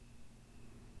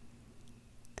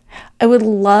 I would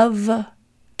love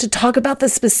to talk about the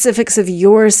specifics of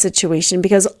your situation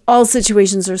because all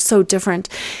situations are so different.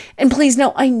 And please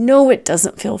know, I know it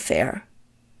doesn't feel fair.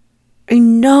 I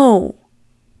know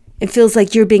it feels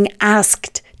like you're being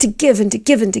asked to give and to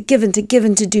give and to give and to give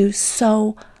and to do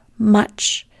so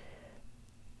much.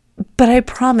 But I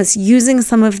promise, using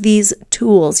some of these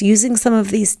tools, using some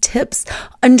of these tips,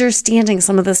 understanding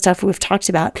some of the stuff we've talked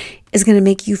about is going to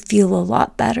make you feel a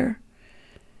lot better.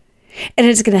 And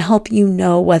it's going to help you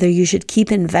know whether you should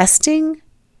keep investing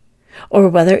or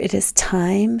whether it is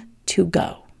time to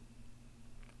go.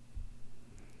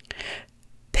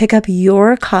 Pick up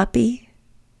your copy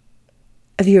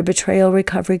of your Betrayal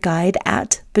Recovery Guide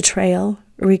at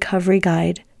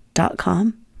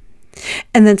betrayalrecoveryguide.com.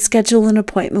 And then schedule an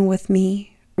appointment with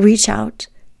me. Reach out.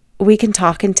 We can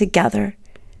talk, and together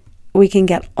we can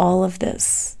get all of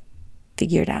this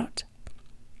figured out.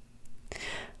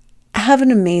 Have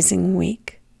an amazing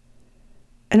week.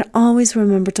 And always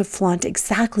remember to flaunt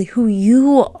exactly who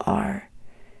you are.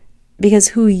 Because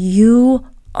who you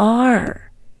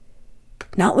are,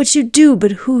 not what you do,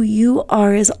 but who you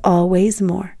are is always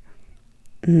more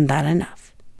than enough.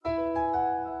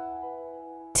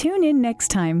 Tune in next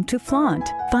time to Flaunt,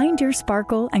 Find Your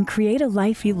Sparkle, and Create a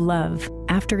Life You Love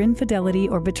After Infidelity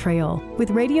or Betrayal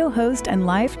with radio host and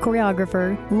life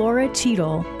choreographer Laura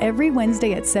Cheadle every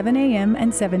Wednesday at 7 a.m.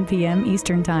 and 7 p.m.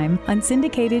 Eastern Time on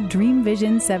syndicated Dream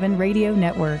Vision 7 radio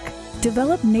network.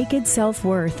 Develop naked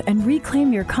self-worth and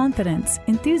reclaim your confidence,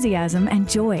 enthusiasm, and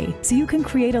joy so you can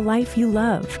create a life you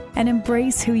love and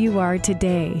embrace who you are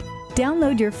today.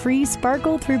 Download your free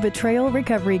Sparkle Through Betrayal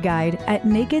Recovery Guide at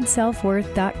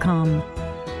nakedselfworth.com.